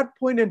at that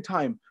point in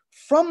time,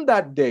 from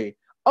that day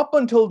up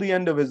until the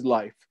end of his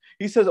life,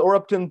 he says, or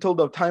up until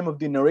the time of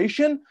the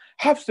narration,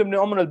 Hafs ibn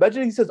Umar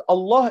al-Bajali, he says,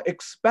 Allah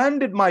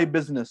expanded my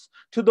business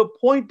to the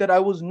point that I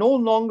was no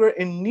longer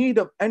in need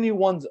of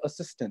anyone's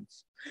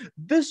assistance.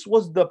 This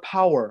was the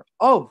power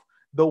of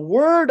the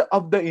word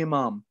of the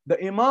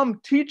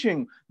Imam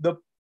teaching the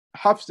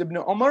Hafs ibn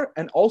Umar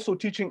and also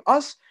teaching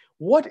us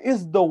what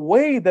is the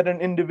way that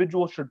an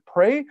individual should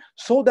pray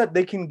so that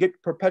they can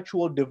get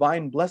perpetual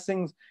divine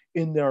blessings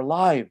in their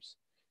lives.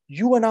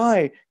 You and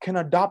I can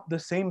adopt the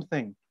same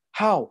thing.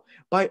 How?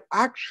 By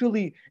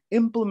actually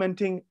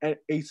implementing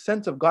a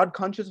sense of God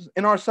consciousness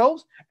in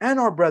ourselves and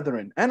our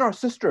brethren and our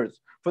sisters.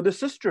 For the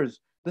sisters,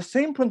 the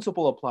same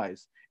principle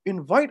applies.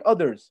 Invite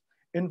others.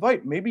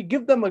 Maybe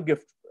give them a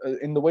gift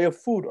in the way of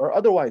food or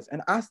otherwise,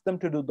 and ask them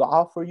to do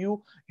dua for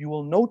you. You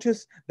will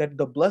notice that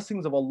the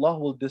blessings of Allah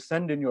will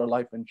descend in your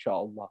life,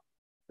 inshallah.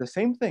 The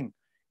same thing.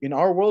 In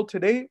our world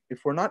today,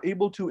 if we're not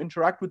able to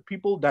interact with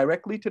people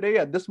directly today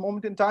at this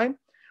moment in time,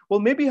 well,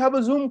 maybe have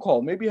a Zoom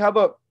call, maybe have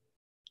a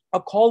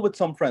call with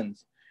some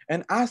friends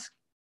and ask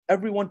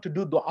everyone to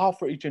do dua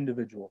for each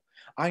individual.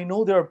 I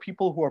know there are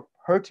people who are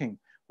hurting,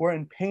 who are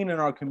in pain in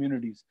our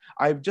communities.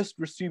 I've just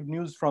received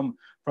news from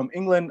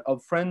England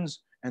of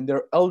friends and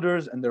their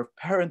elders and their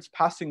parents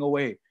passing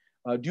away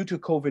due to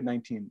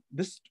COVID-19.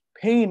 This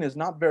pain is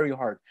not very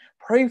hard.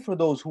 Pray for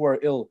those who are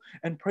ill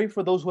and pray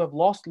for those who have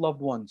lost loved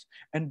ones.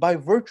 And by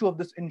virtue of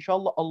this,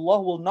 inshallah,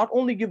 Allah will not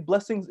only give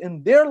blessings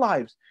in their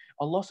lives,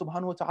 Allah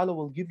subhanahu wa ta'ala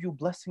will give you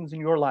blessings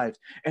in your lives.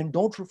 And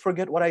don't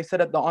forget what I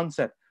said at the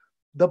onset.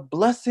 The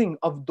blessing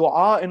of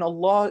dua in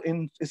Allah,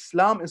 in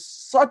Islam, is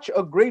such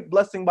a great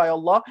blessing by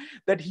Allah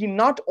that He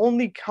not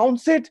only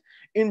counts it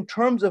in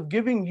terms of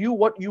giving you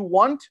what you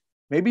want,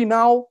 maybe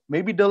now,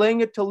 maybe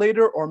delaying it till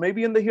later, or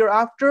maybe in the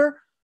hereafter.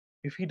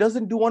 If He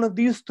doesn't do one of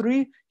these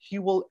three, He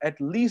will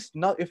at least,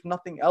 if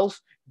nothing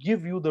else,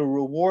 give you the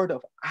reward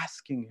of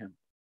asking Him.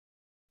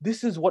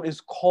 This is what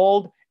is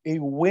called a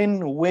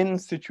win-win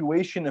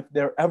situation, if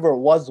there ever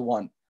was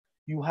one.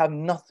 You have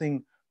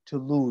nothing to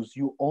lose.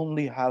 You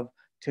only have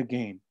to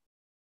gain.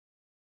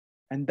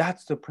 And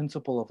that's the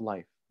principle of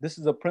life. This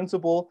is a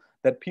principle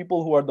that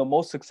people who are the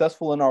most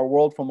successful in our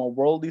world from a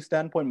worldly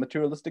standpoint,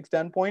 materialistic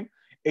standpoint,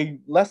 a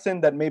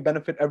lesson that may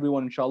benefit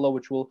everyone, inshallah,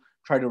 which we'll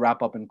try to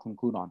wrap up and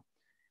conclude on.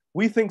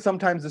 We think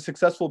sometimes the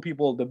successful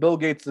people, the Bill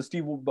Gates, the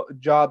Steve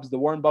Jobs, the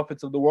Warren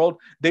Buffetts of the world,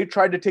 they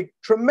try to take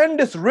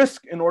tremendous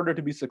risk in order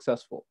to be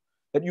successful.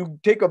 That you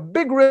take a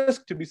big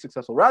risk to be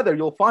successful. Rather,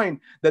 you'll find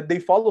that they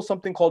follow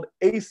something called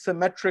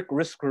asymmetric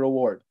risk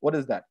reward. What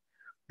is that?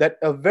 that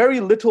a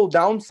very little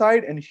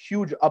downside and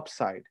huge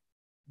upside.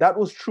 That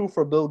was true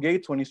for Bill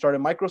Gates when he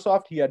started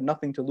Microsoft. He had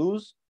nothing to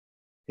lose,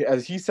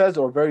 as he says,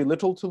 or very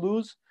little to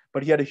lose,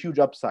 but he had a huge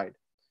upside.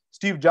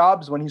 Steve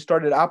Jobs, when he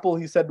started Apple,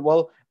 he said,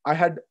 well,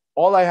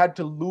 all I had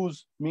to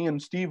lose, me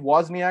and Steve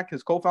Wozniak,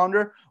 his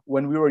co-founder,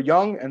 when we were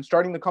young and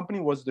starting the company,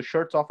 was the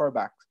shirts off our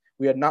backs.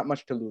 We had not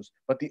much to lose,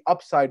 but the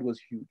upside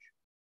was huge.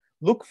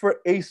 Look for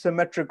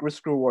asymmetric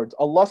risk rewards.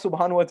 Allah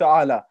subhanahu wa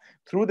ta'ala,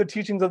 through the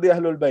teachings of the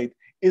Ahlul Bayt,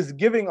 is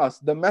giving us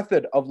the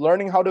method of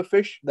learning how to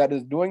fish, that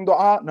is doing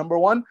dua, number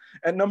one.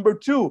 And number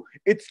two,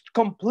 it's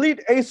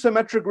complete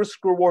asymmetric risk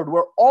reward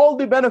where all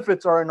the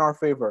benefits are in our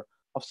favor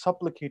of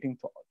supplicating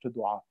to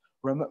dua,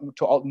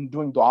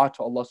 doing dua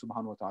to Allah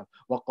subhanahu wa ta'ala.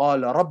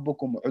 وَقَالَ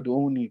رَبُّكُمْ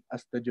عُدْعُونِي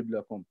أَسْتَجِبْ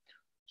لَكُمْ.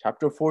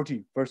 Chapter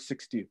 40, verse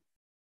 60.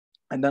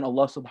 And then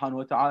Allah subhanahu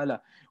wa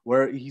ta'ala,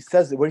 where he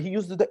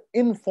uses the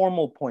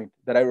informal point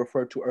that I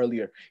referred to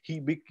earlier.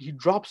 He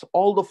drops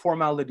all the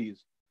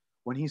formalities.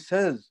 When he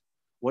says,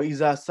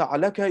 وَإِذَا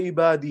سَأَلَكَ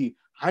عِبَادِي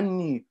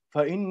عَنِّي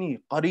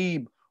فَإِنِّي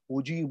قَرِيبٌ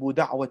أُجِيبُ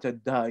دَعْوَةَ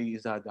الدَّاعِ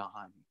إِذَا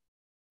دَعَانِي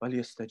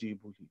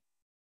فَلْيَسْتَجِيبُوا لِي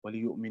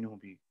وَلْيُؤْمِنُوا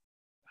بِي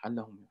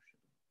لَعَلَّهُمْ يَرْشُدُونَ.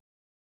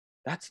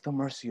 That's the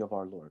mercy of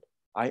our Lord.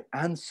 I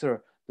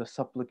answer the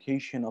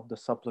supplication of the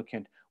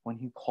supplicant when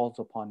he calls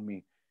upon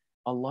me.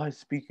 Allah is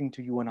speaking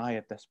to you and I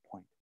at this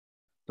point.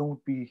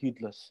 Don't be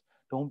heedless.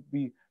 Don't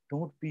be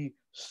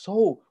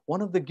so.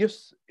 One of the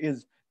gifts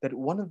is that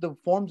one of the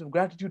forms of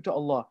gratitude to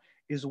Allah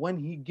is when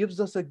He gives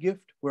us a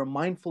gift, we're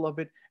mindful of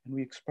it and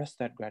we express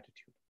that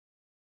gratitude.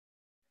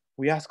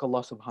 We ask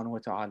Allah subhanahu wa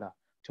ta'ala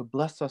to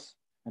bless us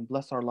and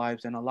bless our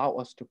lives and allow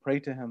us to pray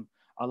to Him,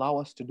 allow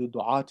us to do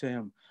dua to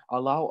Him,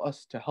 allow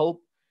us to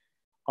help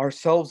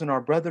ourselves and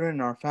our brethren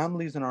and our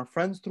families and our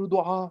friends through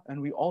dua.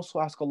 And we also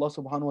ask Allah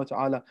subhanahu wa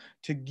ta'ala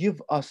to give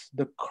us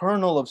the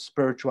kernel of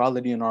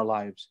spirituality in our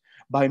lives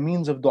by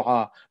means of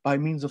dua, by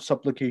means of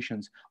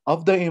supplications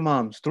of the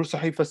imams, through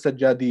Sahif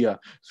al-Sajjadiyah,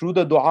 through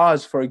the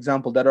duas, for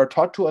example, that are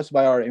taught to us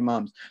by our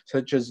imams,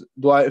 such as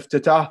dua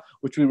iftitah,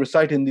 which we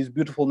recite in these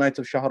beautiful nights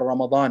of Shahr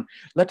Ramadan.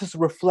 Let us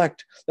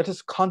reflect, let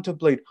us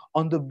contemplate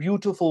on the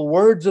beautiful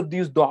words of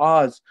these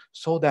duas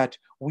so that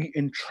we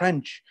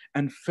entrench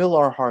and fill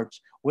our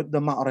hearts with the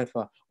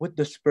ma'rifah, with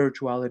the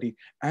spirituality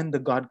and the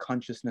God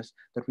consciousness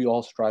that we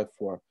all strive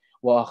for.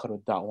 Wa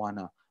akhiru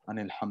da'wana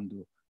anil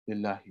hamdu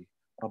lillahi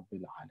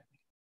rabbil alamin.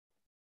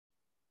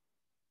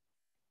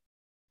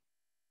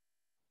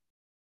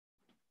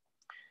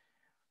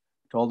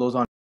 To all those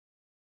on